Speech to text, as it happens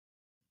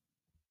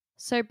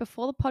So,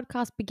 before the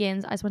podcast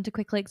begins, I just want to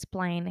quickly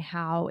explain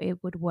how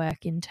it would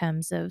work in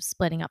terms of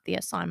splitting up the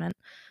assignment.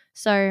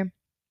 So,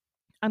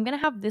 I'm going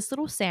to have this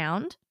little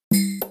sound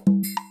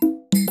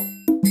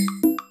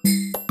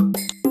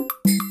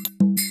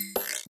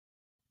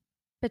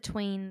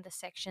between the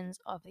sections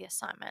of the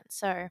assignment.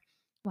 So,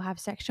 we'll have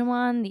section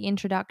one, the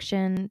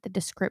introduction, the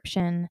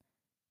description,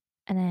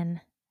 and then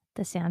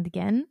the sound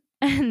again.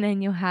 And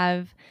then you'll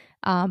have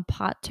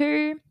part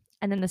two,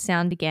 and then the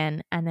sound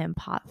again, and then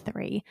part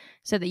three,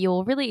 so that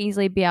you'll really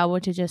easily be able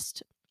to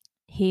just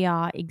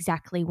hear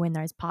exactly when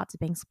those parts are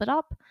being split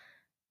up.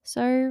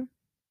 So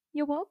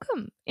you're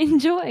welcome.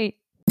 Enjoy.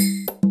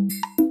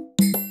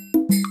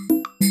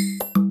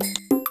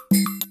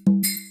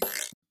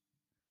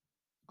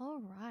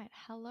 All right.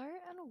 Hello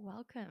and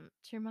welcome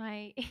to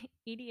my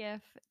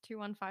EDF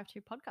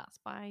 2152 podcast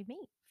by me,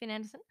 Finn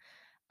Anderson.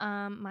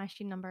 My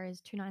student number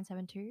is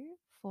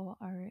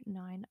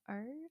 29724090.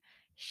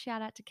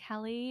 Shout out to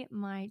Kelly,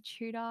 my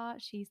tutor.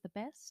 She's the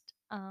best.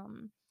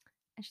 And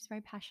she's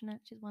very passionate.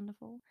 She's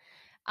wonderful.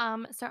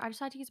 So I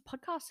decided to use a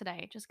podcast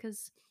today just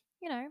because,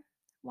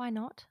 why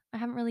not? I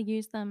haven't really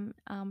used them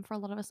for a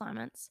lot of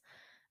assignments,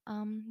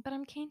 but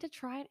I'm keen to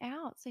try it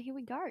out. So here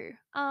we go.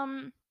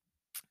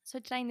 So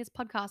today in this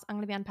podcast, I'm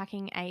going to be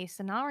unpacking a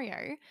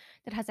scenario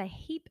that has a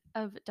heap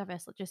of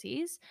diverse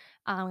literacies.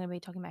 I'm going to be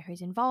talking about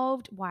who's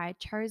involved, why I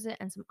chose it,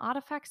 and some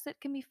artifacts that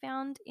can be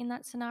found in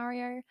that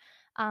scenario.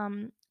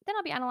 Then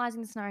I'll be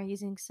analysing the scenario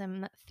using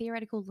some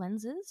theoretical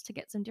lenses to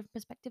get some different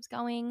perspectives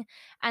going,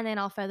 and then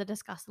I'll further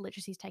discuss the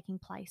literacies taking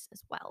place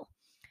as well.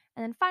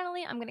 And then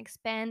finally, I'm going to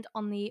expand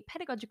on the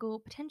pedagogical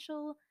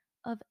potential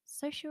of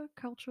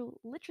sociocultural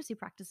literacy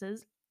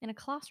practices in a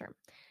classroom.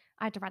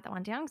 I had to write that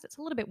one down because it's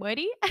a little bit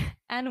wordy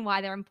and why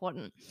they're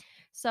important.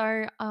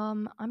 So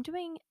I'm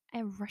doing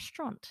a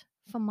restaurant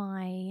for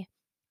my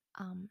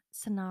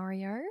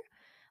scenario.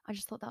 I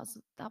just thought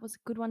that was a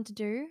good one to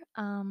do.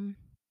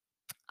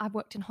 I've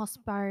worked in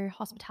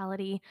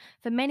hospitality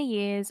for many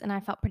years, and I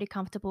felt pretty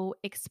comfortable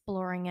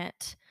exploring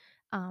it,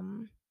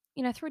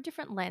 through a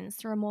different lens,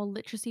 through a more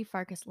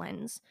literacy-focused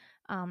lens.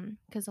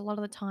 Because a lot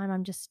of the time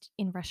I'm just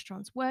in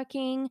restaurants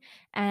working,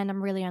 and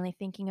I'm really only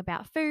thinking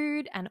about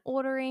food and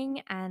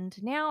ordering. And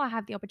now I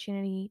have the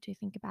opportunity to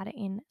think about it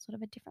in sort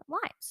of a different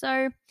light.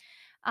 So,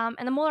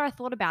 and the more I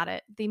thought about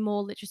it, the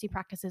more literacy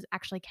practices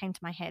actually came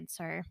to my head.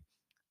 So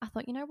I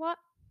thought, you know what?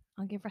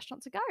 I'll give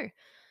restaurants a go.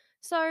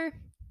 So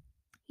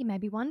you may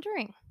be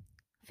wondering,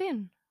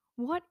 Finn,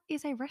 what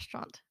is a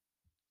restaurant?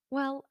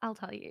 Well, I'll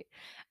tell you.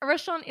 A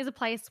restaurant is a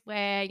place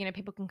where,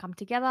 people can come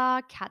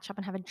together, catch up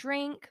and have a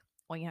drink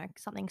or,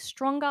 something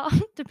stronger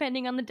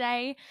depending on the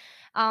day.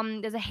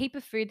 There's a heap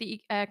of food that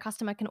a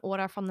customer can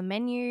order from the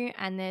menu,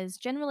 and there's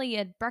generally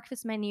a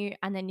breakfast menu,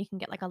 and then you can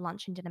get like a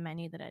lunch and dinner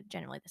menu that are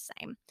generally the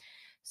same.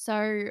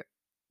 So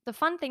the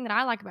fun thing that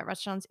I like about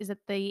restaurants is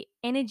that the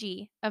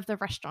energy of the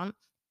restaurant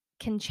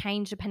can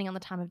change depending on the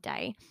time of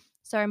day.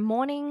 So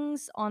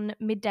mornings and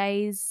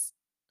middays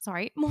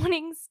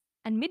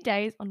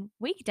on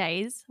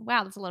weekdays,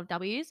 wow, that's a lot of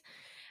W's,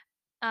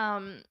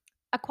 are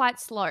quite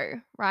slow,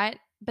 right?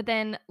 But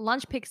then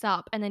lunch picks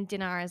up and then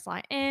dinner is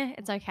like,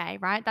 it's okay,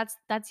 right?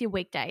 That's your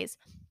weekdays.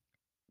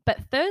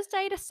 But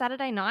Thursday to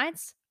Saturday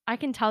nights, I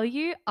can tell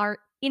you, are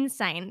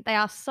insane. They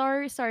are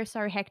so, so,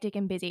 so hectic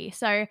and busy.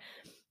 So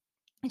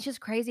it's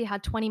just crazy how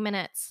 20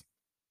 minutes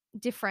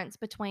difference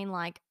between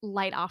like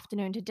late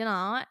afternoon to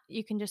dinner,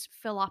 you can just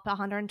fill up a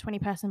 120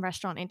 person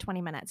restaurant in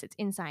 20 minutes. It's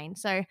insane.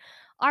 So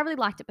I really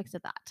liked it because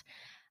of that.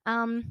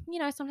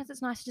 Sometimes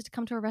it's nice just to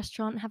come to a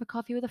restaurant, have a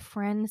coffee with a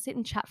friend, sit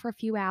and chat for a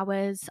few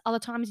hours. Other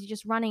times you're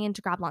just running in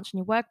to grab lunch on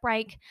your work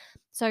break.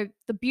 So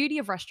the beauty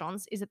of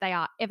restaurants is that they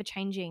are ever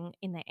changing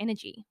in their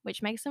energy,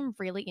 which makes them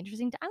really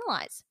interesting to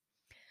analyze.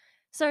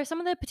 So some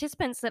of the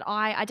participants that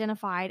I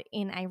identified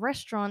in a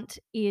restaurant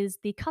is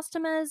the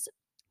customers,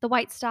 the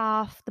wait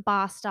staff, the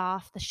bar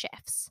staff, the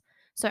chefs.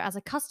 So as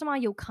a customer,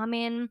 you'll come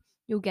in,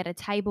 you'll get a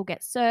table,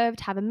 get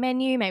served, have a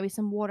menu, maybe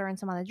some water and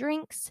some other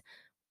drinks,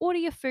 order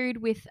your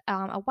food with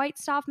a wait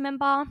staff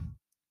member,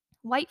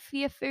 wait for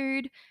your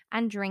food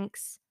and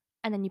drinks,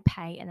 and then you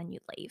pay and then you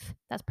leave.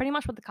 That's pretty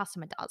much what the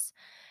customer does.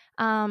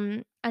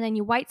 And then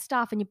your wait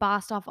staff and your bar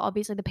staff are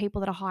obviously the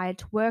people that are hired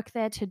to work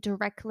there to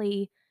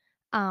directly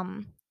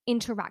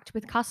interact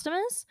with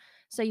customers.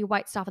 So your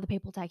wait staff are the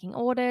people taking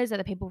orders, are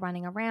the people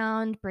running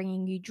around,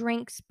 bringing you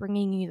drinks,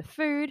 bringing you the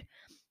food.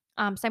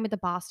 Same with the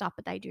bar staff,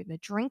 but they do the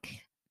drink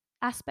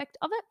aspect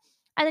of it.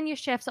 And then your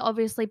chefs are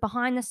obviously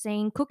behind the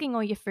scene, cooking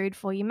all your food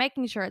for you,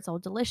 making sure it's all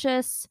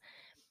delicious.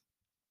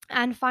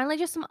 And finally,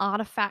 just some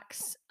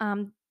artifacts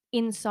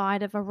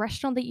inside of a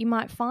restaurant that you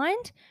might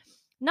find.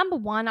 Number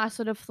one, I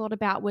sort of thought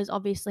about was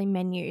obviously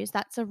menus.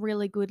 That's a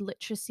really good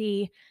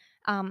literacy.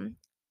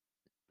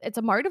 It's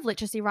a mode of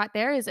literacy right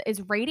there is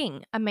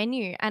reading a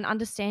menu and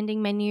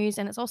understanding menus.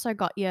 And it's also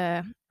got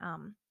your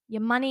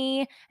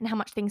money and how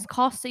much things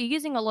cost. So you're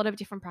using a lot of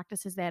different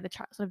practices there to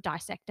try, sort of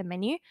dissect a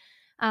menu.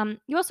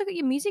 You also got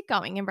your music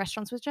going in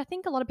restaurants, which I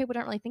think a lot of people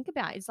don't really think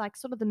about. It's like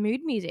sort of the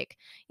mood music.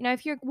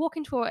 If you walk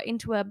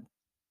into a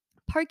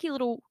pokey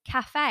little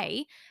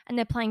cafe and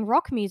they're playing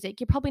rock music,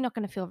 you're probably not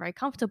going to feel very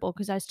comfortable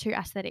because those two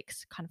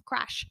aesthetics kind of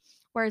crash.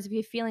 Whereas if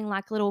you're feeling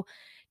like little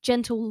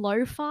gentle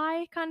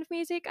lo-fi kind of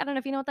music, I don't know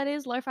if you know what that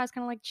is. Lo-fi is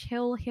kind of like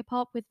chill hip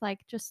hop with like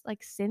just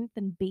like synth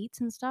and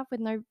beats and stuff with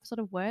no sort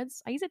of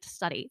words. I use it to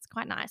study. It's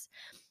quite nice.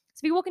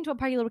 So if you walk into a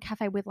pokey little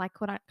cafe with like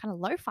kind of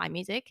lo-fi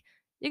music,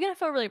 you're going to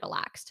feel really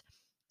relaxed.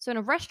 So in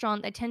a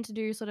restaurant, they tend to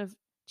do sort of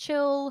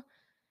chill,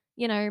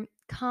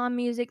 calm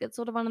music that's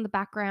sort of on in the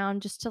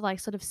background just to like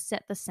sort of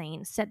set the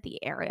scene, set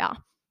the area.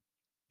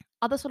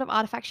 Other sort of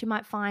artifacts you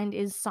might find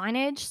is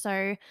signage.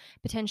 So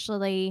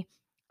potentially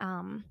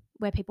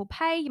where people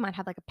pay, you might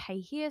have like a pay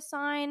here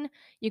sign.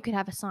 You could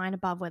have a sign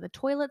above where the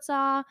toilets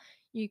are.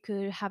 You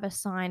could have a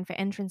sign for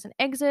entrance and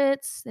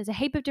exits. There's a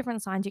heap of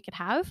different signs you could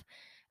have.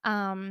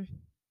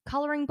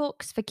 Coloring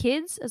books for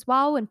kids as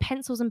well, and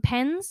pencils and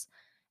pens.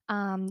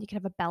 You could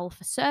have a bell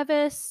for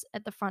service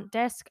at the front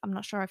desk. I'm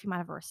not sure if you might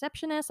have a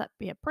receptionist. That'd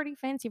be a pretty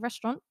fancy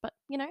restaurant, but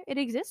it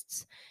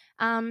exists.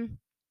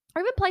 Or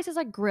even places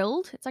like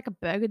Grilled. It's like a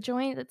burger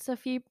joint that's a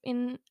few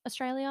in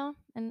Australia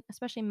and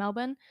especially in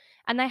Melbourne.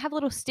 And they have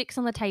little sticks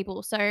on the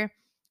table. So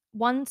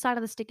one side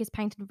of the stick is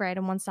painted red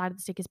and one side of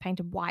the stick is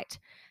painted white.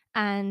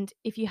 And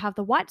if you have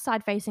the white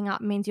side facing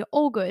up, it means you're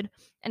all good.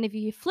 And if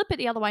you flip it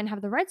the other way and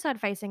have the red side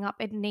facing up,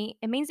 it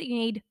means that you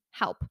need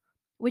help,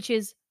 which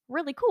is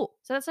really cool.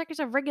 So that's like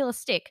just a regular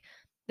stick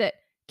that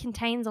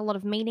contains a lot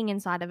of meaning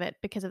inside of it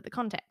because of the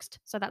context.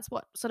 So that's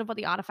what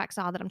the artifacts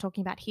are that I'm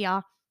talking about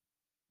here.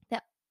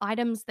 They're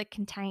items that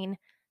contain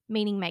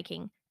meaning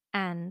making,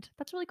 and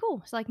that's really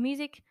cool. So like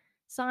music,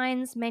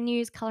 signs,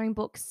 menus, coloring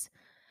books,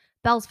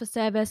 bells for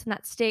service, and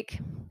that stick.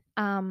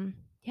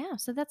 Yeah,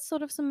 so that's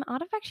sort of some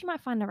artifacts you might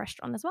find in a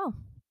restaurant as well.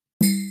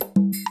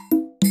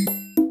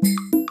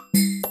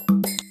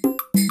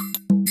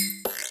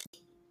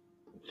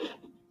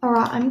 All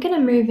right, I'm going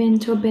to move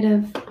into a bit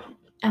of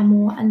a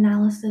more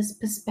analysis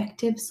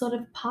perspective sort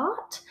of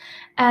part.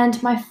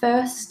 And my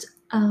first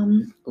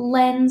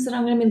lens that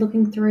I'm going to be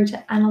looking through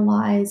to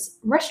analyze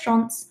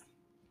restaurants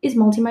is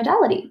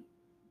multimodality.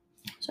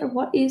 So,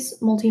 what is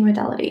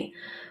multimodality?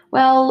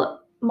 Well,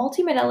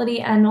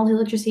 multimodality and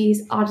multiliteracies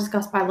are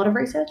discussed by a lot of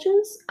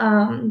researchers,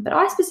 but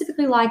I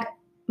specifically like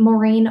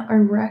Maureen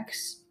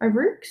O'Rourke's, I'm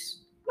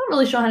not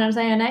really sure how to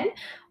say her name,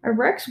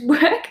 O'Rourke's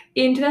work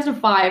in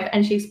 2005,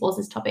 and she explores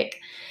this topic.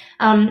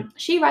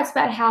 She writes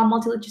about how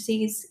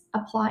multiliteracies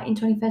apply in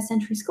 21st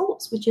century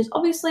schools, which is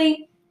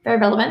obviously very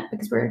relevant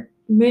because we're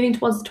moving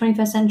towards the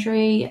 21st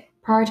century,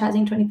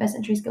 prioritizing 21st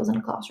century skills in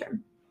a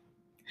classroom.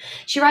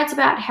 She writes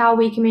about how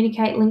we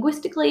communicate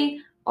linguistically,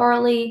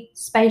 orally,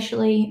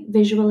 spatially,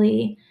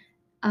 visually,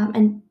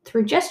 and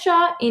through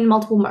gesture in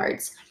multiple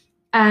modes.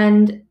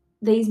 And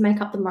these make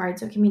up the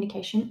modes of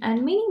communication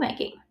and meaning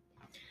making.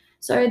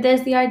 So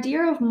there's the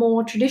idea of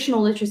more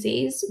traditional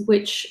literacies,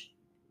 which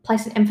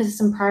place an emphasis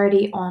and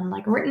priority on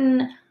like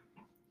written,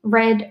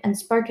 read, and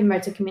spoken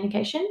modes of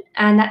communication.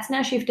 And that's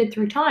now shifted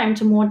through time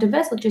to more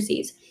diverse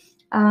literacies.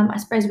 I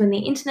suppose when the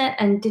internet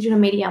and digital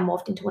media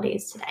morphed into what it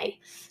is today.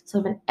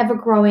 Sort of an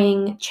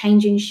ever-growing,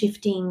 changing,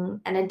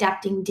 shifting, and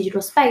adapting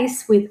digital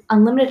space with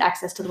unlimited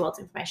access to the world's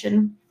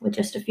information with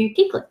just a few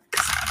key clicks.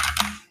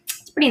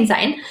 It's pretty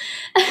insane.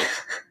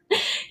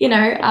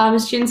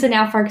 Students are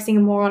now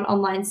focusing more on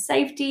online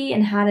safety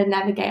and how to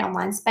navigate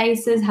online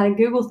spaces, how to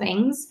Google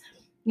things.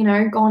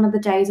 Gone are the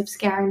days of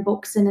scouring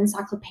books and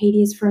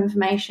encyclopedias for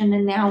information,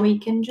 and now we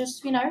can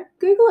just,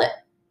 Google it.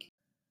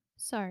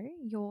 So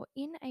you're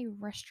in a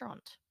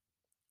restaurant.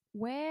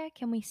 Where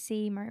can we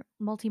see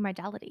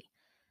multimodality?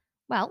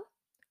 Well,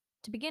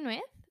 to begin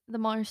with, the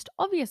most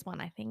obvious one,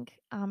 I think,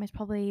 is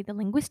probably the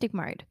linguistic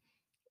mode.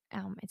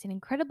 It's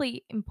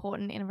incredibly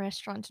important in a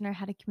restaurant to know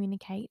how to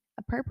communicate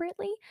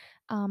appropriately,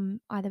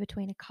 either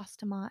between a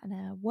customer and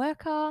a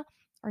worker,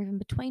 or even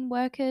between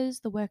workers,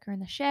 the worker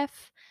and the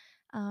chef.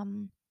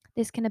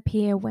 This can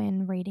appear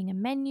when reading a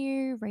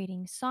menu,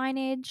 reading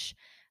signage,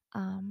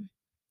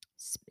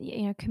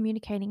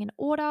 communicating an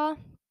order.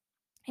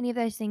 Any of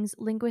those things,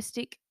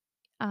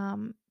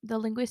 the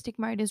linguistic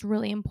mode is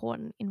really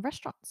important in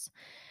restaurants.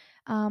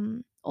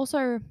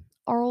 Also,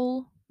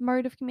 oral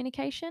mode of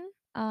communication,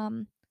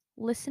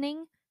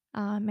 listening,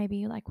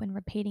 maybe like when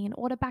repeating an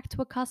order back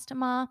to a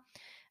customer,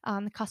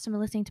 the customer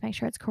listening to make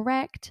sure it's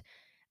correct.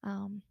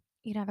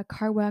 You can have a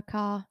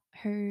co-worker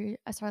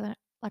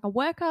like a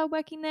worker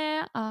working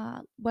there,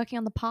 working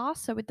on the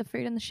pass, so with the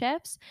food and the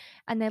chefs,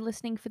 and they're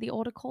listening for the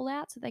order call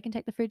out so they can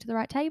take the food to the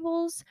right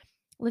tables,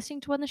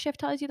 listening to when the chef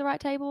tells you the right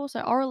table.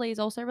 So orally is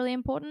also really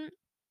important.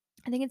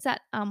 I think it's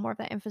that more of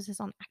that emphasis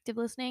on active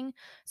listening.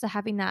 So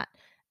having that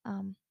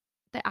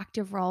the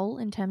active role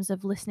in terms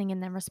of listening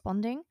and then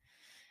responding.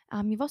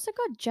 You've also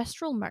got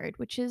gestural mode,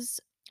 which is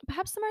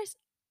perhaps the most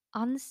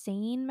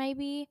unseen,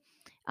 maybe,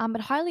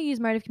 but highly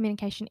used mode of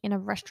communication in a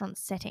restaurant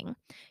setting.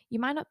 It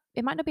might not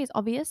be as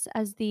obvious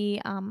as the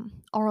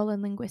oral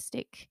and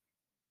linguistic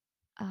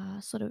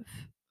sort of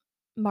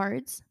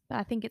modes, but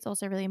I think it's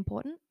also really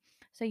important.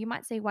 So you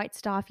might see wait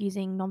staff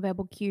using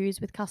nonverbal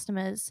cues with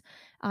customers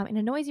in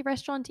a noisy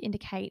restaurant to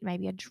indicate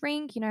maybe a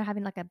drink,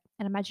 having like an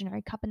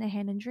imaginary cup in their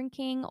hand and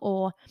drinking,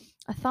 or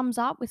a thumbs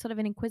up with sort of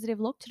an inquisitive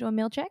look to do a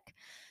meal check.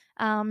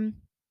 Um,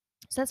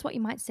 so that's what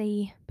you might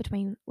see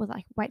between with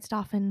like wait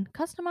staff and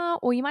customer,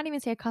 or you might even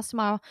see a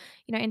customer,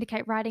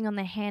 indicate writing on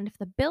their hand for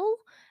the bill,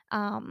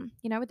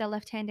 with their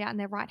left hand out and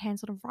their right hand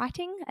sort of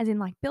writing, as in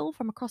like bill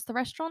from across the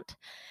restaurant.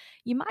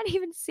 You might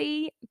even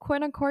see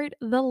quote unquote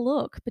the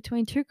look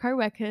between two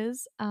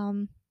coworkers.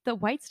 The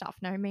wait staff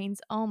know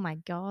means, oh my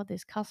God,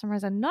 this customer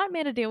is a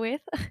nightmare to deal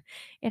with.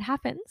 It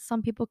happens.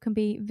 Some people can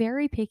be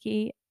very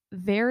picky,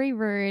 very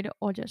rude,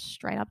 or just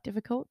straight up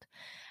difficult.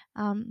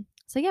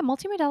 So yeah,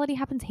 multimodality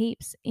happens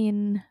heaps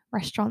in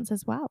restaurants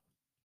as well.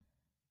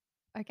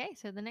 Okay,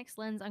 so the next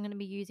lens I'm going to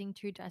be using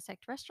to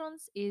dissect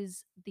restaurants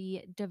is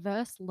the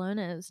diverse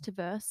learners,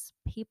 diverse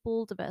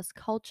people, diverse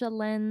culture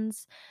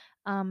lens.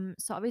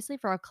 So obviously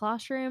for a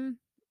classroom,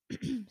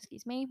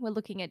 excuse me, we're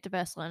looking at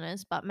diverse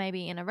learners, but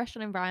maybe in a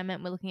restaurant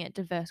environment, we're looking at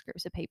diverse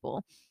groups of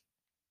people.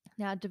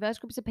 Now, diverse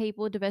groups of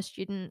people, diverse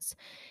students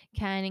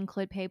can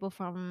include people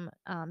from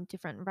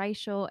different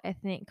racial,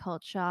 ethnic,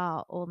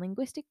 culture, or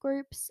linguistic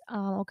groups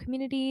or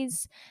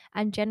communities,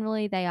 and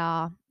generally they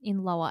are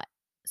in lower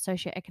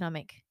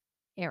socioeconomic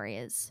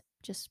areas,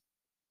 just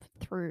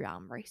through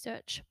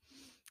research.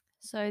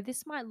 So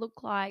this might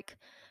look like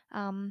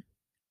um,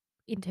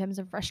 in terms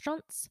of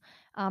restaurants,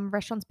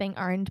 restaurants being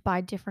owned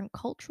by different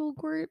cultural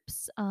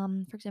groups.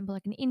 For example,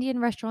 like an Indian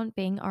restaurant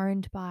being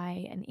owned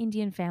by an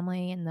Indian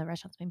family and the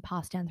restaurant's been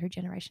passed down through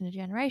generation to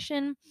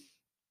generation.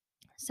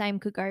 Same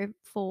could go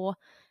for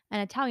an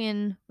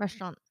Italian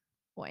restaurant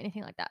or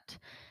anything like that.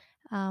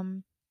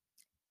 Um,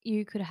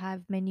 you could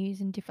have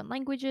menus in different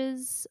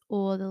languages,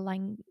 or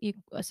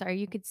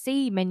you could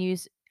see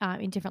menus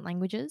in different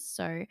languages.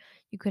 So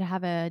you could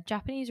have a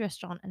Japanese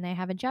restaurant and they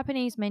have a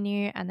Japanese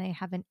menu and they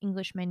have an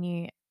English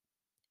menu,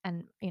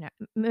 and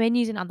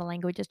menus in other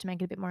languages to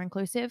make it a bit more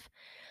inclusive.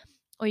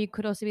 Or you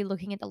could also be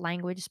looking at the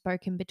language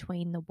spoken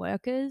between the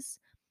workers,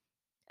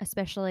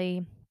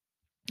 especially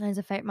there's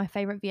my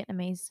favorite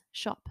Vietnamese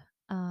shop.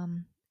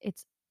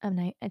 It's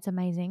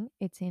amazing.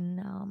 It's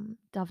in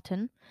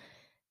Doveton.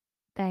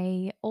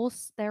 They're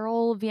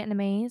all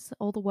Vietnamese,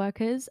 all the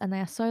workers, and they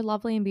are so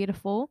lovely and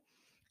beautiful.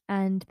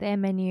 And their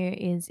menu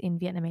is in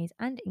Vietnamese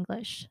and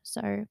English.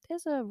 So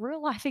there's a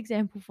real life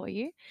example for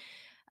you.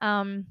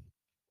 Um,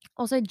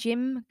 Also,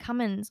 Jim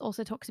Cummins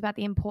also talks about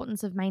the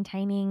importance of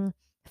maintaining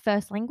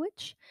first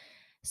language.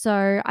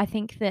 So I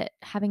think that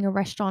having a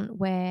restaurant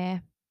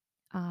where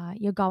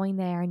you're going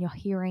there and you're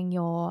hearing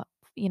your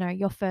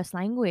first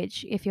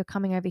language, if you're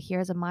coming over here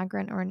as a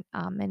migrant or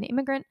an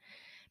immigrant,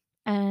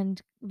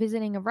 and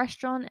visiting a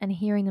restaurant and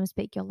hearing them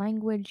speak your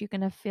language, you're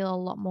going to feel a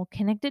lot more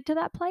connected to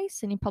that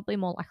place and you're probably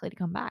more likely to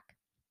come back.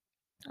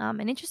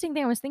 An interesting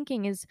thing I was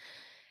thinking is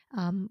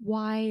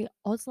why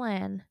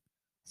Auslan,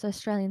 so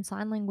Australian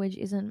Sign Language,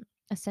 isn't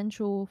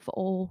essential for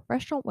all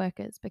restaurant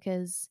workers,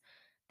 because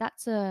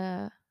that's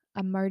a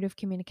mode of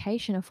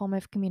communication, a form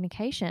of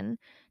communication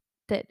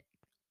that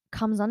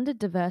comes under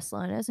diverse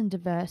learners and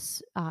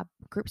diverse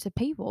groups of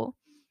people,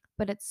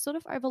 but it's sort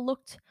of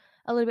overlooked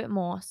a little bit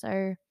more.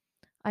 So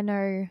I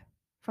know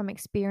from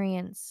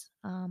experience,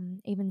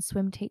 even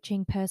swim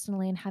teaching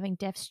personally and having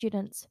deaf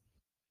students,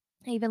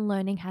 even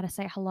learning how to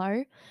say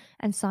hello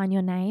and sign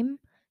your name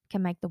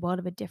can make the world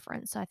of a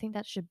difference. So I think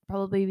that should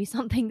probably be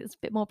something that's a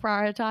bit more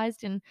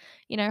prioritized in,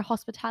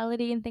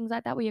 hospitality and things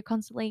like that, where you're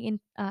constantly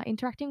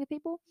interacting with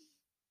people.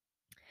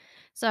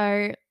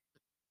 So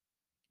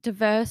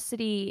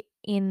diversity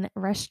in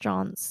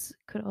restaurants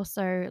could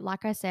also,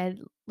 like I said,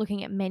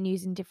 looking at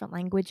menus in different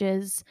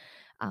languages,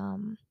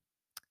 um,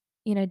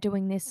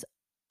 doing this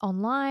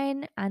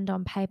online and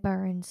on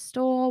paper in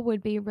store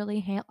would be really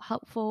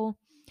helpful.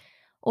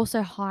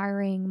 Also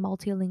hiring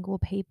multilingual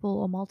people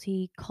or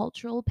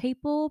multicultural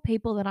people,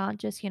 people that aren't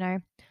just,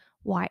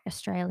 white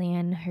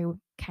Australian who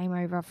came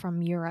over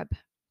from Europe,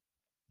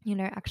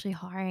 actually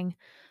hiring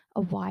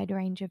a wide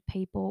range of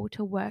people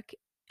to work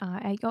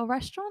at your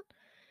restaurant,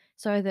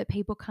 so that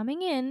people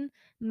coming in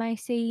may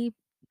see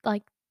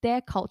like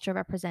their culture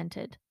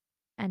represented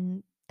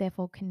and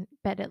therefore can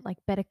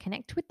better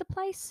connect with the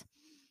place.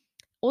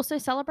 Also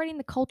celebrating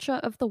the culture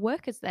of the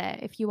workers there.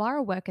 If you are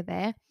a worker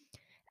there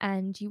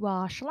and you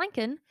are Sri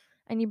Lankan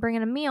and you bring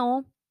in a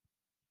meal,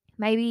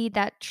 maybe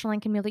that Sri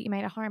Lankan meal that you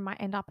made at home might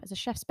end up as a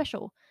chef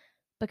special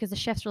because the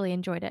chefs really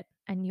enjoyed it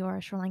and you're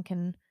a Sri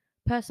Lankan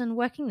person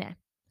working there.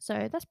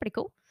 So that's pretty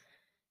cool.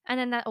 And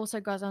then that also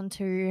goes on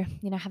to,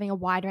 having a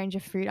wide range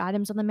of food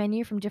items on the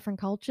menu from different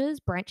cultures,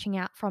 branching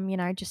out from,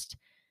 just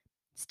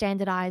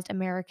standardized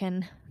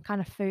American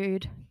kind of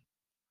food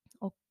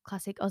or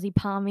classic Aussie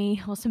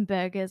palmy or some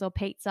burgers or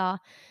pizza,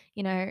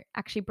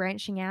 actually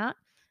branching out.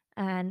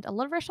 And a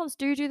lot of restaurants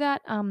do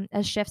that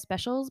as chef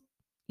specials,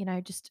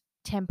 just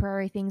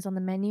temporary things on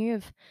the menu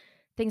of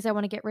things they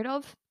want to get rid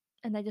of.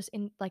 And they just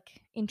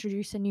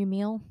introduce a new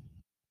meal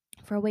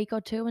for a week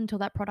or two until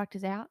that product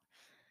is out.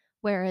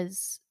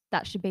 Whereas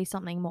that should be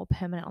something more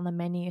permanent on the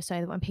menu so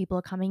that when people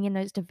are coming in,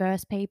 those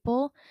diverse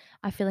people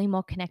are feeling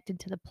more connected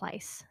to the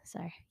place. So,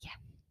 yeah.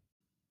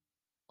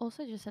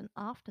 Also, just an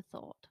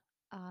afterthought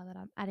that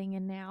I'm adding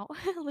in now,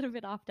 a little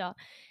bit after,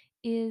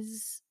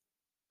 is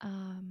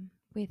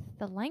with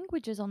the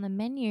languages on the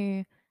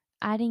menu,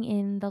 adding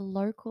in the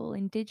local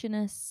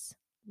indigenous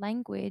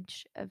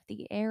language of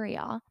the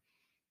area,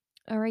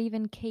 or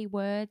even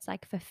keywords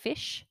like for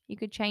fish. You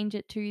could change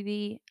it to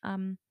the,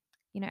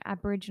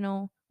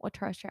 Aboriginal or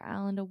Torres Strait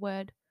Islander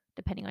word,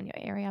 depending on your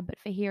area. But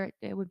for here,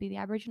 it would be the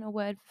Aboriginal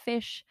word for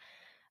fish.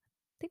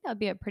 I think that would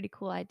be a pretty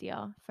cool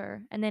idea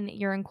for, and then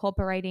you're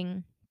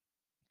incorporating,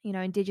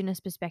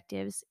 indigenous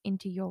perspectives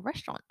into your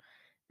restaurant.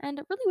 And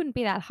it really wouldn't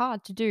be that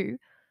hard to do.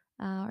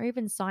 Or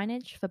even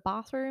signage for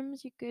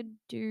bathrooms, you could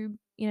do,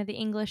 the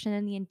English and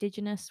then the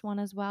indigenous one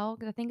as well.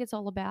 Because I think it's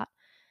all about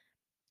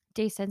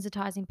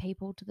desensitizing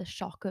people to the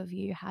shock of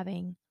you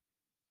having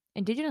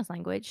indigenous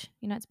language.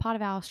 It's part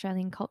of our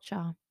Australian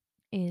culture,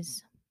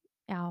 is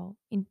our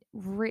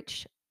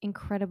rich,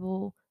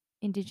 incredible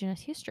indigenous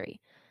history.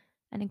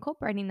 And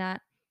incorporating that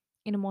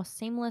in a more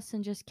seamless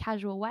and just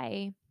casual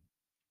way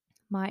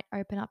might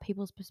open up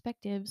people's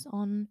perspectives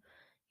on,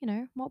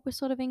 what we're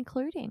sort of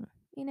including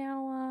in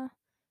our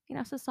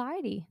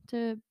society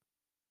to,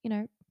 you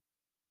know,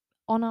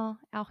 honor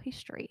our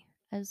history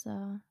as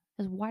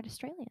white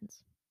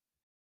Australians.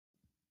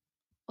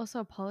 Also,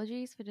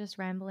 apologies for just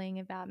rambling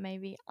about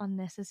maybe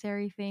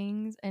unnecessary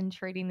things and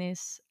treating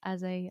this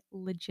as a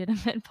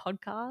legitimate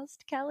podcast,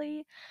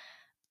 Kelly.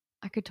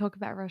 I could talk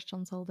about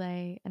restaurants all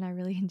day and I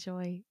really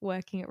enjoy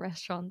working at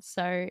restaurants.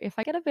 So if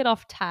I get a bit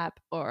off tap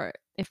or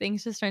if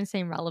things just don't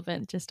seem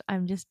relevant,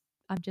 I'm just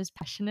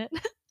passionate.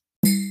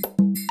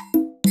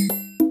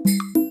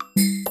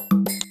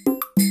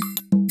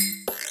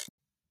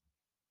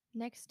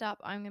 Next up,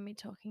 I'm going to be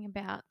talking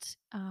about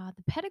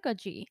the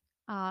pedagogy.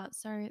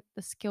 So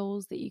the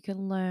skills that you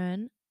can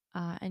learn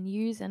and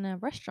use in a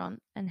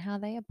restaurant and how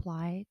they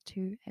apply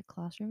to a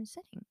classroom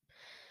setting.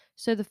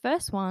 So the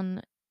first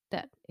one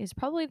that is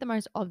probably the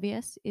most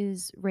obvious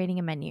is reading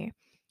a menu,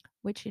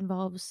 which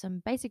involves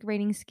some basic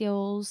reading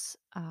skills,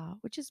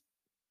 which is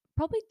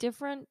probably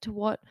different to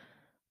what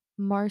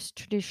most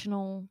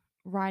traditional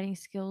writing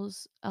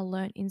skills are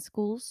learnt in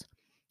schools,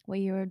 where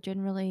you're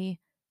generally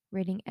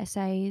reading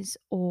essays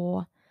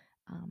or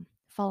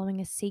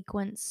following a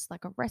sequence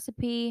like a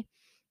recipe.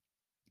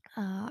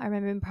 I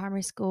remember in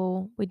primary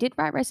school, we did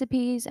write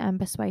recipes and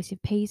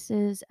persuasive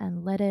pieces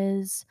and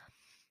letters,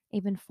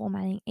 even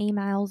formatting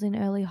emails in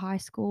early high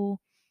school.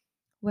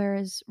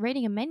 Whereas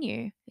reading a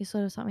menu is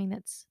sort of something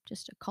that's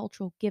just a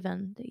cultural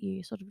given that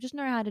you sort of just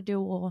know how to do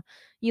or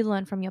you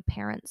learn from your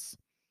parents.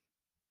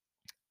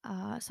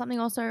 Something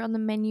also on the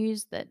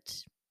menus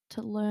that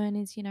to learn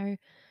is,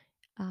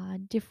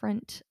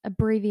 different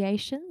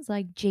abbreviations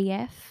like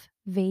GF,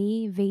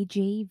 V,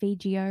 VG,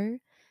 VGO.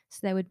 So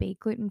there would be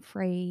gluten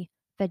free,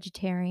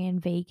 vegetarian,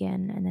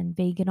 vegan, and then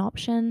vegan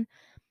option,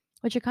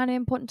 which are kind of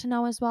important to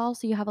know as well.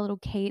 So you have a little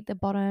key at the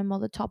bottom or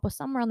the top or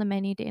somewhere on the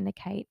menu to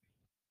indicate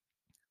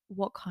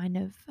what kind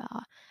of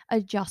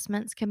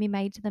adjustments can be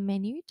made to the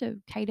menu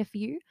to cater for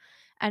you.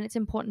 And it's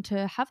important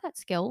to have that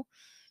skill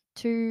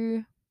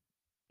to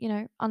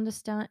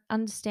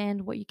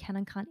understand what you can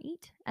and can't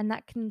eat, and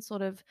that can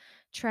sort of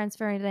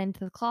transfer it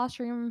into the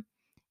classroom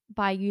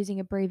by using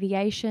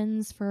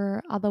abbreviations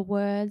for other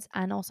words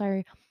and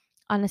also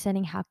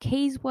understanding how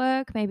keys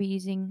work, maybe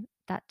using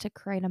that to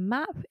create a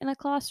map in a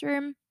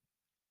classroom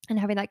and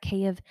having that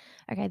key of,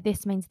 okay,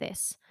 this means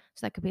this.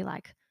 So that could be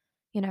like,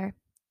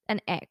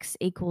 an X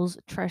equals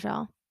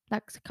treasure.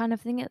 That kind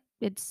of thing.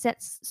 It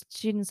sets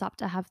students up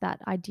to have that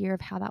idea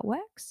of how that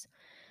works.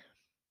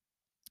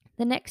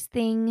 The next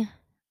thing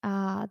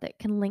that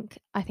can link,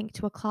 I think,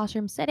 to a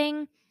classroom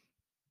setting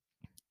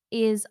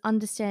is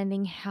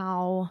understanding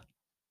how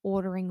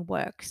ordering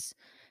works.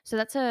 So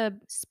that's a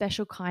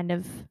special kind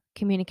of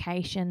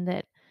communication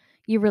that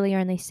you really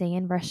only see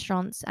in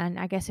restaurants and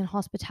I guess in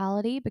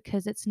hospitality,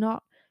 because it's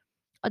not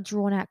a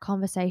drawn out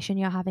conversation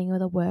you're having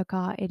with a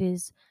worker. It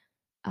is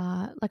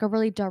like a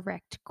really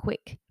direct,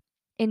 quick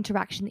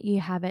interaction that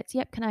you have. It's,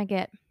 yep, can I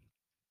get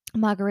a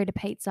margarita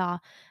pizza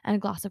and a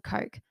glass of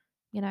Coke?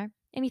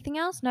 Anything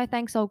else? No,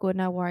 thanks, all good.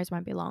 No worries,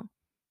 won't be long.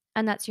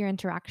 And that's your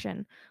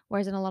interaction.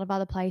 Whereas in a lot of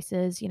other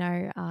places,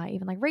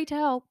 even like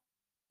retail,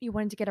 you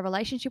wanted to get a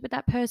relationship with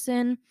that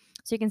person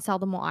so you can sell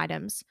them more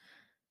items.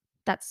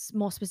 That's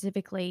more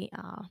specifically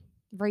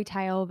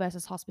retail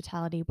versus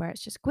hospitality, where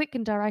it's just quick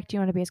and direct. You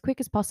want to be as quick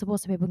as possible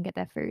so people can get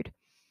their food.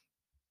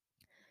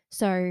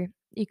 So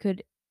you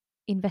could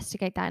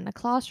investigate that in a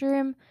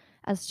classroom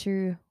as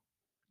to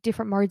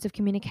different modes of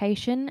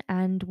communication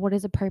and what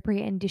is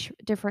appropriate in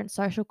different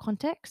social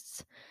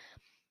contexts.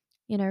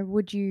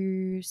 Would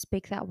you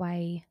speak that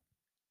way,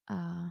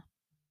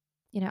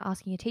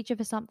 asking your teacher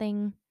for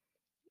something?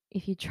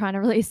 If you're trying to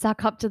really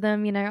suck up to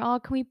them, oh,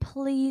 can we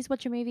please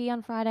watch a movie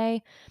on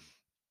Friday?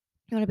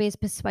 You want to be as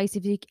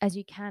persuasive as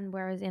you can.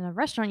 Whereas in a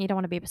restaurant, you don't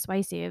want to be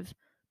persuasive.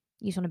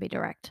 You just want to be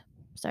direct.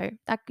 So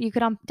that you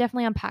could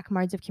definitely unpack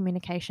modes of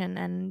communication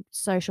and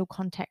social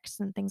contexts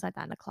and things like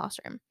that in a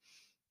classroom.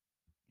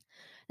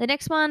 The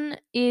next one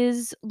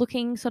is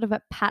looking sort of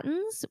at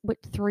patterns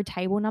through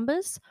table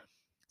numbers.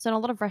 So in a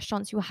lot of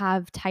restaurants, you'll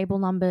have table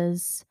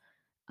numbers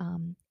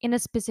in a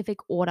specific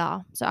order.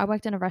 So I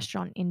worked in a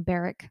restaurant in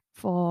Berwick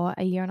for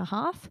a year and a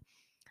half,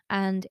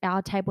 and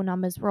our table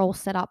numbers were all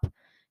set up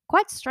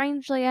quite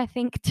strangely, I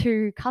think,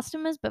 to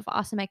customers, but for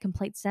us to make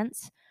complete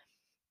sense.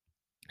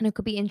 And it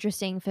could be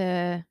interesting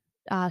for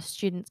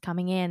students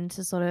coming in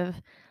to sort of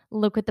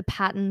look at the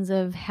patterns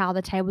of how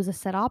the tables are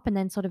set up and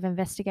then sort of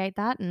investigate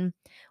that and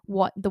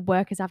what the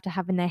workers have to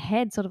have in their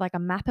head, sort of like a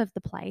map of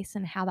the place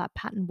and how that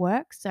pattern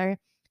works. So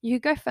you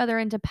could go further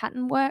into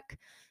pattern work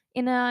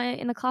in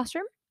a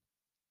classroom.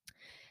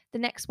 The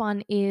next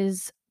one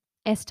is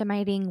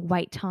estimating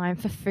wait time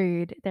for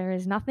food. There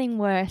is nothing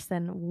worse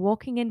than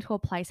walking into a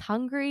place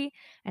hungry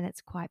and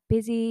it's quite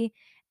busy,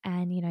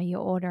 and you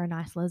order a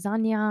nice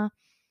lasagna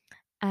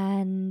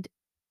and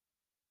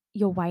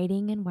you're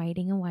waiting and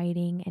waiting and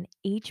waiting, and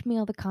each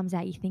meal that comes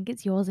out, you think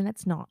it's yours and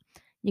it's not.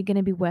 You're going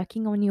to be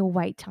working on your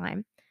wait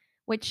time,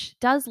 which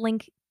does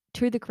link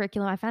to the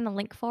curriculum. I found a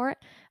link for it,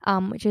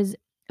 which is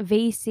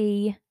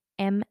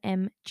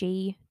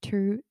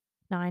VCMMG290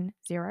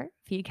 for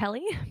you,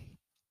 Kelly,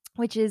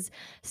 which is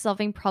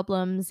solving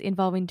problems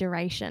involving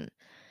duration,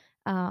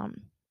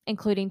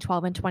 including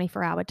 12 and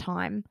 24-hour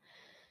time.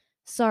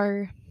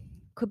 So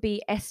could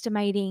be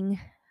estimating,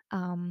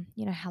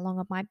 how long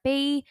it might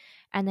be,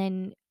 and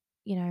then,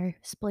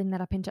 splitting that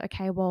up into,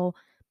 okay, well,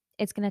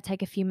 it's going to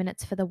take a few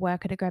minutes for the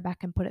worker to go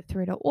back and put it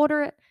through to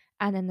order it.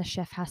 And then the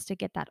chef has to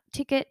get that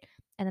ticket,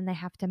 and then they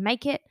have to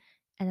make it,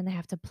 and then they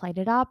have to plate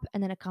it up,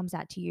 and then it comes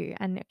out to you,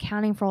 and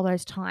accounting for all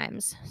those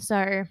times.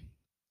 So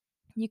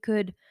you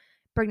could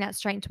bring that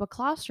straight into a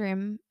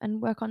classroom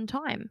and work on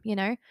time,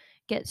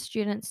 get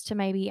students to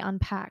maybe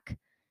unpack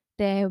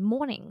their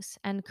mornings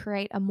and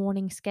create a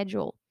morning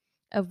schedule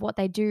of what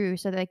they do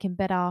so they can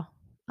better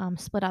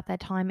split up their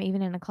time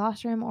even in a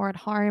classroom or at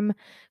home.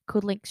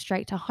 Could link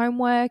straight to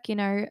homework,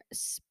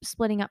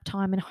 splitting up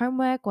time in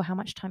homework or how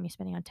much time you're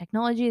spending on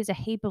technology. There's a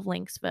heap of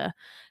links for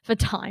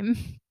time.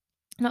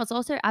 Now it's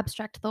also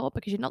abstract thought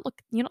because you're not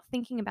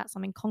thinking about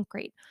something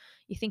concrete.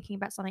 You're thinking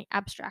about something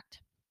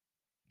abstract,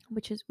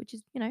 which is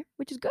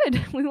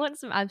good. We want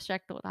some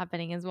abstract thought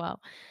happening as well.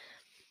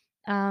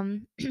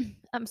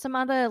 Some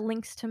other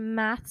links to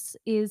maths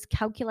is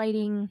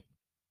calculating,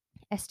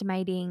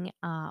 estimating,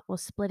 or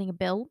splitting a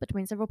bill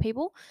between several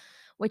people,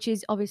 which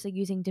is obviously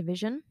using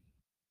division.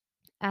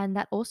 And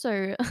that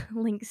also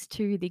links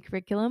to the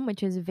curriculum,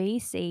 which is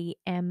VCMNA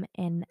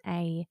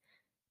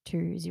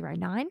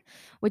 209,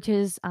 which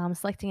is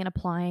selecting and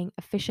applying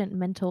efficient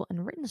mental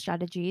and written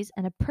strategies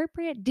and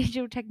appropriate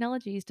digital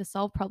technologies to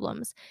solve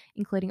problems,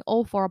 including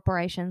all four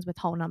operations with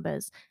whole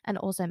numbers and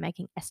also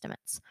making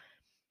estimates.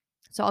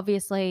 So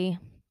obviously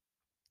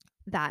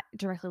that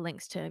directly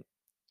links to,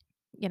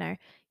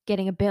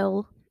 getting a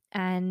bill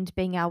and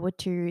being able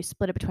to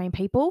split it between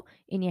people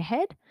in your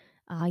head,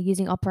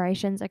 using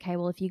operations. Okay,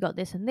 well, if you got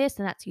this and this,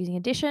 then that's using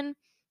addition.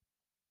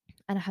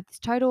 And I have this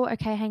total.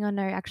 Okay, hang on,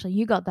 no, actually,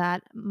 you got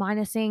that.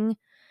 Minusing.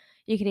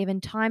 You could even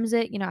times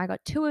it. I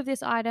got 2 of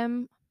this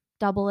item,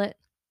 double it.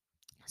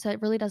 So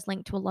it really does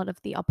link to a lot of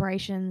the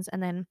operations,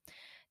 and then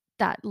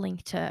that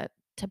link to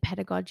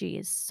pedagogy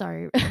is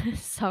so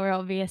so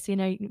obvious.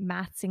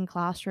 Maths in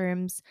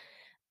classrooms,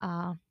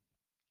 uh,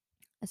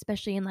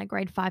 especially in like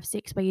grade 5,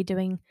 6, where you're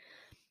doing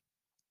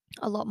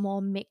a lot more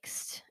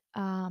mixed,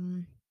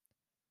 like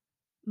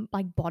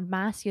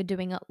BODMAS. You're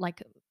doing it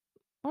like,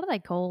 what are they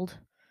called?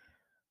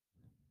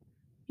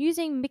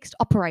 Using mixed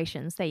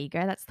operations. There you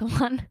go. That's the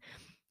one.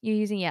 You're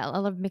using, a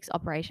lot of mixed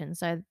operations.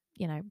 So,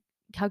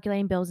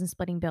 calculating bills and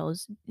splitting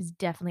bills is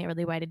definitely a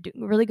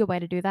really good way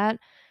to do that.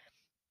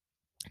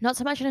 Not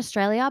so much in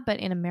Australia, but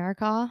in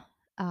America,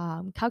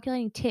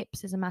 calculating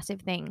tips is a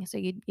massive thing. So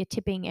you're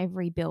tipping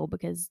every bill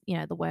because,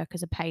 the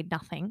workers are paid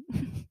nothing.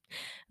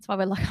 That's why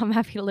I'm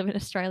happy to live in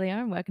Australia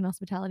and work in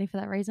hospitality for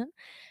that reason.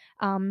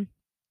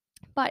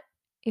 But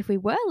if we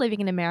were living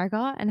in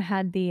America and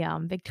had the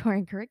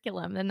Victorian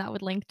curriculum, then that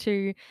would link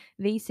to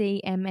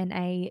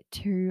VCMNA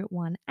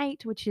 218,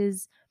 which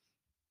is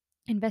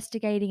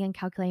investigating and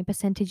calculating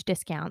percentage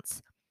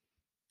discounts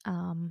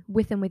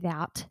with and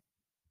without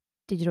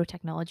digital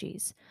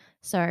technologies.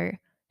 So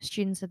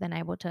students are then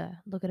able to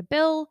look at a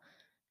bill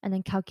and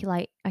then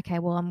calculate, okay,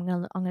 well, I'm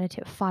gonna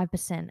tip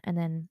 5%, and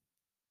then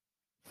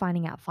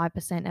finding out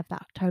 5% of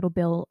that total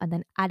bill and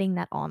then adding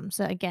that on.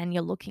 So again,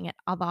 you're looking at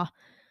other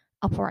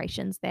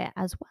operations there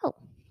as well.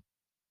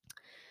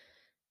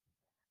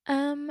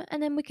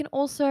 And then we can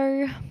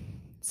also,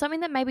 something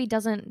that maybe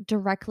doesn't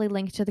directly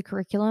link to the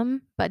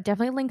curriculum, but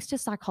definitely links to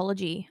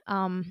psychology,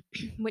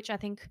 which I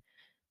think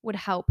would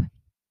help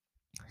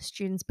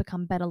students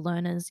become better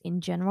learners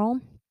in general,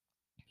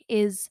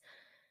 is,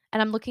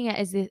 and I'm looking at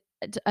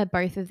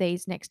both of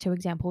these next two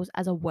examples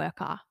as a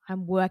worker.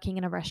 I'm working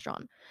in a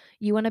restaurant.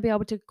 You want to be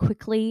able to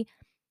quickly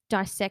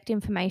dissect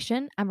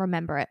information and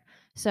remember it.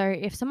 So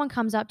if someone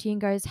comes up to you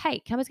and goes, "Hey,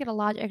 can I just get a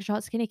large extra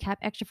hot skinny cap,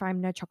 extra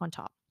foam, no choc on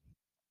top?"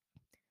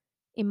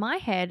 In my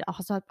head, a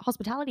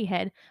hospitality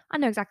head, I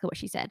know exactly what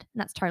she said, and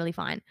that's totally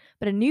fine.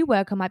 But a new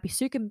worker might be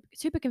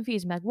super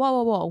confused and be like, "Whoa,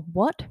 whoa, whoa,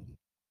 what?"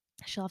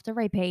 She'll have to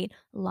repeat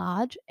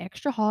large,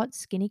 extra hot,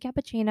 skinny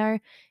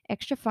cappuccino,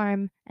 extra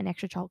foam, and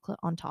extra chocolate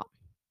on top.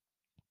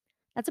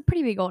 That's a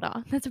pretty big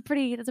order. That's a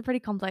pretty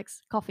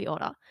complex coffee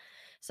order.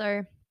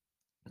 So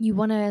you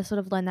want to sort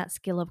of learn that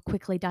skill of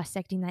quickly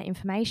dissecting that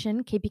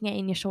information, keeping it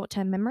in your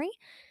short-term memory,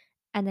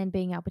 and then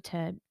being able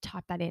to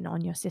type that in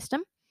on your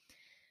system.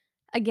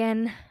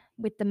 Again,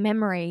 with the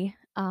memory,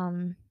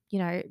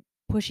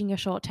 pushing your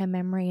short-term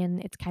memory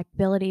and its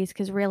capabilities,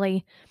 because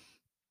really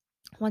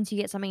once you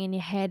get something in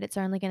your head, it's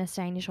only going to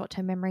stay in your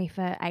short-term memory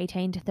for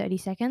 18 to 30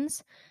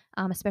 seconds,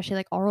 especially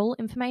like oral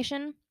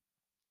information.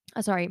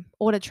 Sorry,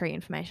 auditory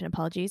information,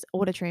 apologies.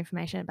 Auditory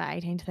information about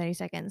 18 to 30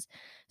 seconds.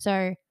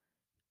 So,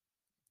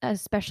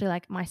 especially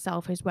like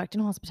myself who's worked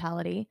in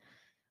hospitality,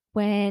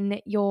 when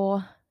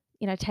you're,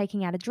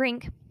 taking out a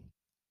drink,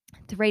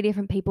 three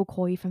different people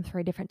call you from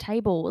three different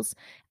tables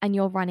and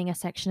you're running a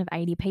section of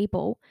 80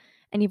 people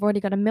and you've already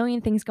got a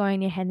million things going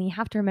in your head and you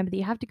have to remember that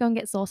you have to go and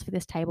get sauce for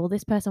this table.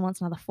 This person wants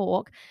another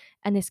fork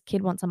and this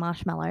kid wants a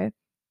marshmallow,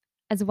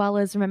 as well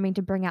as remembering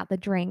to bring out the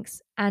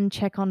drinks and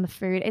check on the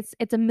food.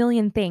 It's a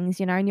million things,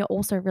 and you're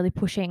also really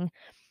pushing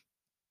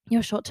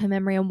your short-term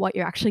memory on what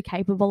you're actually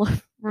capable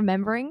of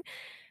remembering,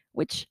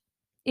 which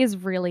is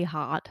really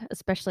hard,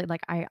 especially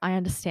like I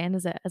understand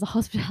as a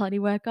hospitality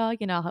worker,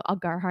 I'll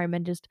go home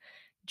and just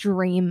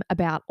dream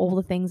about all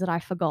the things that I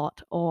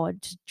forgot or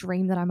just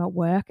dream that I'm at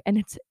work. And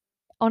it's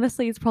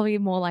probably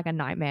more like a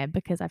nightmare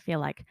because I feel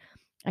like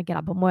I get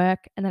up and work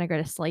and then I go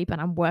to sleep and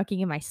I'm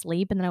working in my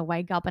sleep and then I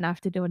wake up and I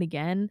have to do it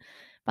again.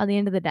 By the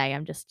end of the day,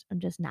 I'm just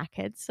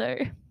knackered. So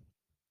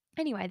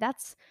anyway,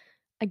 that's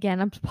again,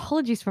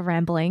 apologies for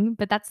rambling,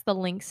 but that's the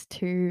links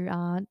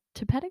to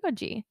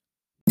pedagogy.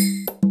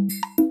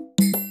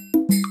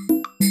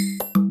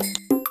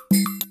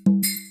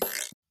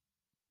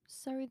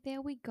 So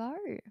there we go.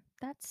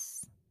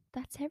 That's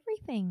that's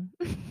everything.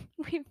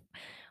 we've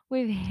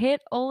we've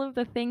hit all of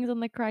the things on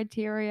the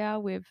criteria.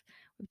 We've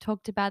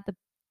talked about the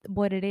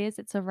what it is.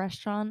 It's a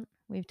restaurant.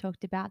 We've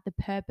talked about the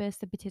purpose,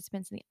 the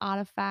participants, and the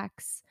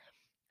artifacts.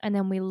 And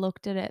then we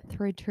looked at it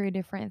through two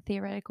different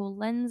theoretical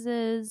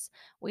lenses.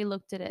 We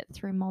looked at it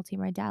through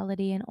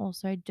multimodality and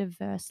also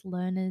diverse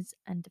learners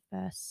and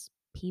diverse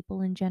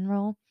people in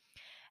general.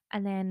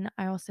 And then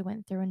I also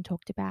went through and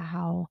talked about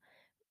how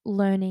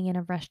learning in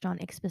a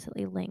restaurant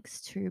explicitly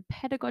links to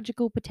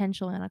pedagogical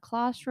potential in a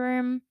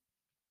classroom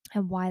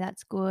and why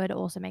that's good,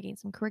 also making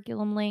some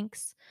curriculum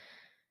links.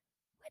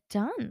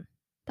 We're done.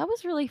 That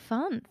was really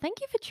fun. Thank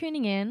you for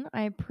tuning in.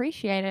 I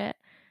appreciate it.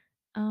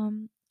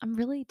 I'm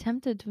really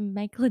tempted to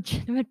make a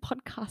legitimate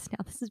podcast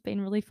now. This has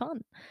been really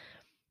fun.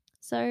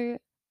 So,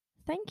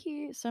 thank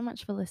you so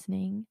much for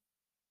listening.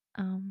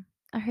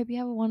 I hope you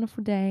have a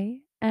wonderful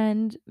day,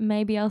 and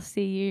maybe I'll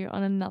see you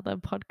on another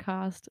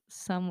podcast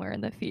somewhere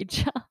in the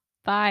future.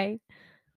 Bye.